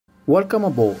Welcome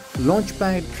aboard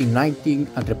Launchpad Igniting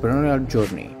Entrepreneurial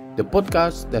Journey, the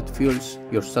podcast that fuels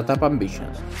your startup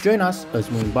ambitions. Join us as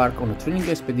we embark on a thrilling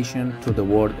expedition through the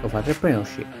world of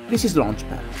entrepreneurship. This is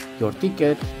Launchpad, your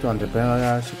ticket to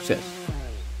entrepreneurial success.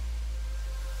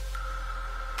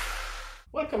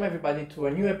 Welcome everybody to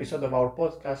a new episode of our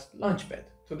podcast Launchpad.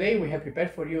 Today we have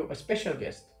prepared for you a special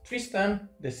guest, Tristan,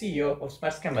 the CEO of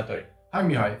SmartScanventory. Hi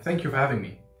Mihai, thank you for having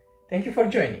me. Thank you for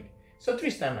joining. So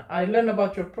Tristan, I learned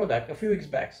about your product a few weeks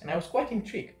back and I was quite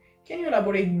intrigued. Can you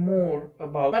elaborate more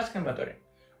about SmartScanventory?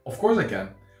 Of course I can.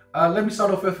 Let me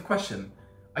start off with a question.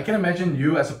 I can imagine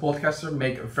you as a podcaster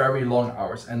make very long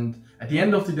hours, and at the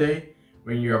end of the day,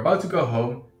 when you're about to go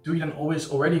home, do you then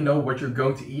always already know what you're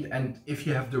going to eat and if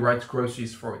you have the right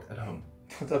groceries for it at home?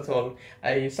 Not at all.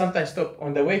 I sometimes stop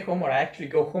on the way home or I actually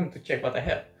go home to check what I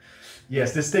have.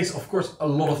 Yes, this takes of course a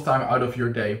lot of time out of your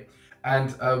day.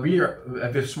 And we are,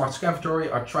 with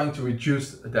SmartScanventory, are trying to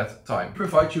reduce that time.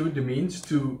 Provide you the means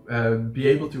to be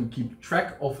able to keep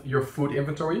track of your food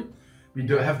inventory. We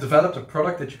have developed a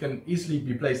product that you can easily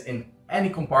be placed in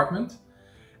any compartment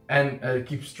and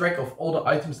keeps track of all the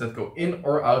items that go in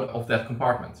or out of that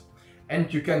compartment.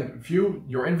 And you can view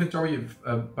your inventory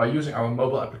by using our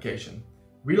mobile application.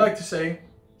 We like to say,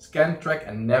 scan, track,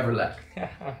 and never lag.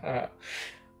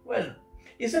 Well,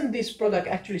 isn't this product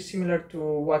actually similar to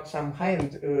what some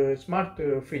high-end smart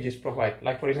fridges provide?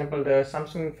 Like for example, the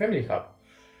Samsung Family Hub.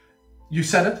 You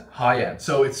said it, high-end,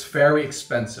 so it's very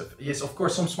expensive. Yes, of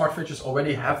course, some smart fridges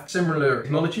already have similar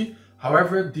technology.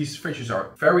 However, these fridges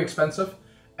are very expensive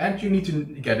and you need to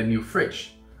get a new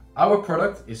fridge. Our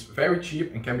product is very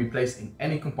cheap and can be placed in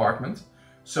any compartment,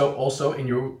 so also in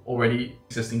your already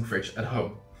existing fridge at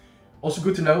home. Also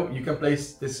good to know, you can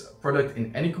place this product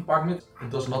in any compartment. It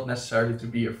does not necessarily to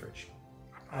be a fridge.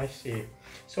 I see.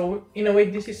 So in a way,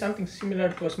 this is something similar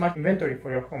to a smart inventory for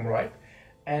your home, right?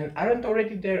 And aren't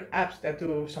already there apps that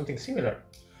do something similar?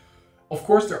 Of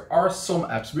course, there are some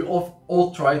apps. We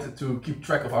all tried to keep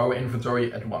track of our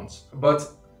inventory at once. But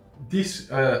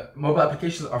these mobile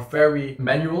applications are very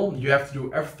manual. You have to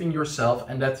do everything yourself,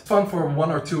 and that's fun for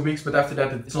 1 or 2 weeks, but after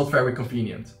that, it's not very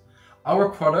convenient. Our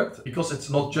product, because it's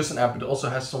not just an app, but also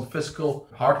has some physical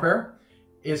hardware,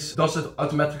 does it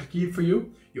automatically for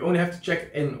you. You only have to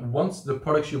check in once the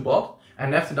products you bought,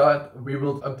 and after that we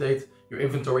will update your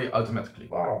inventory automatically.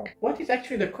 Wow. What is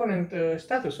actually the current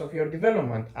status of your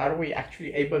development? Are we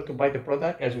actually able to buy the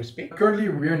product as we speak? Currently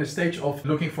we're in the stage of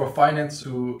looking for finance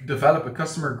to develop a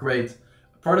customer grade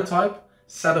prototype,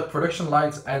 set up production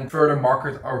lines, and further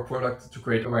market our product to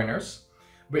create awareness.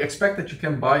 We expect that you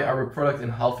can buy our product in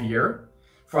half a year.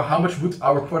 For how much would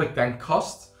our product then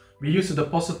cost? We use a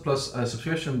deposit plus a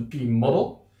subscription fee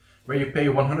model, where you pay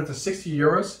 160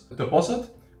 euros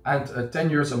deposit and 10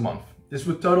 euros a month. This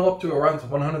would total up to around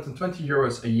 120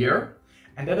 euros a year,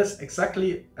 and that is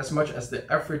exactly as much as the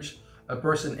average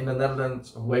person in the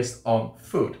Netherlands wastes on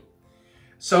food.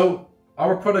 So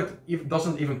our product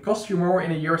doesn't even cost you more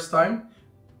in a year's time,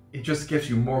 it just gives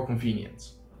you more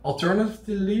convenience.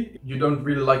 Alternatively, you don't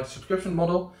really like the subscription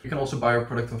model, you can also buy our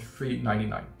product for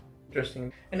 $3.99.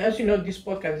 Interesting. And as you know, this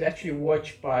podcast is actually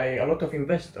watched by a lot of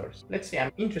investors. Let's say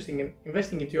I'm interested in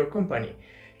investing into your company.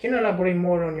 Can you elaborate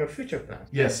more on your future plans?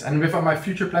 Yes, and with my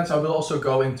future plans, I will also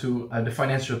go into the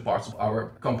financial parts of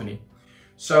our company.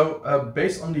 So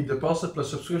based on the deposit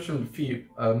plus subscription fee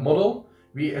model,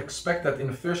 we expect that in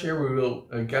the first year we will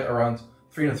get around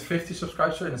 350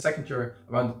 subscribers, in the second year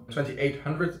around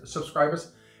 2,800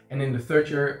 subscribers, and in the third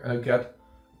year get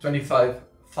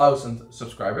 25,000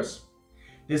 subscribers.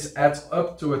 This adds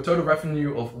up to a total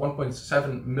revenue of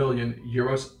 1.7 million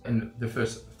euros in the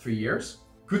first 3 years.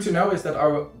 Good to know is that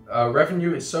our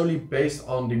revenue is solely based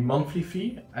on the monthly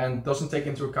fee and doesn't take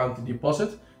into account the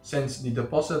deposit, since the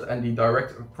deposit and the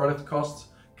direct product costs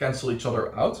cancel each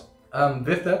other out.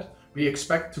 With that, we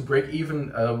expect to break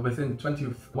even within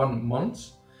 21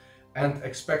 months and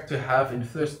expect to have in the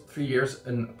first 3 years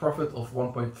a profit of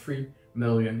 1.3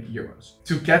 million euros.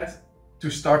 To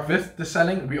start with the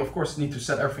selling, we of course need to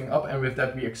set everything up, and with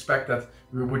that we expect that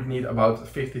we would need about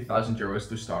 50,000 euros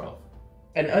to start off.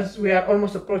 And as we are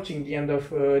almost approaching the end of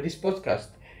this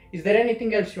podcast, is there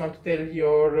anything else you want to tell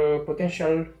your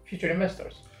potential future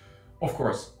investors? Of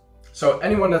course. So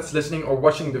anyone that's listening or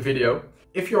watching the video,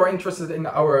 if you are interested in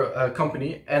our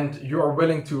company and you are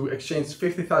willing to exchange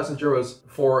 50,000 euros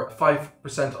for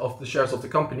 5% of the shares of the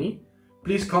company,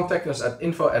 please contact us at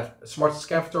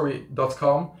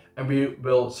info@smartscanventory.com and we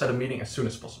will set a meeting as soon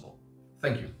as possible.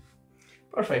 Thank you.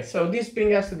 Perfect. So this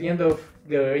brings us to the end of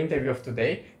the interview of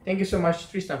today. Thank you so much,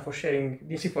 Tristan, for sharing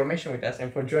this information with us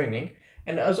and for joining.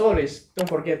 And as always, don't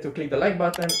forget to click the like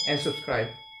button and subscribe.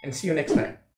 And see you next time.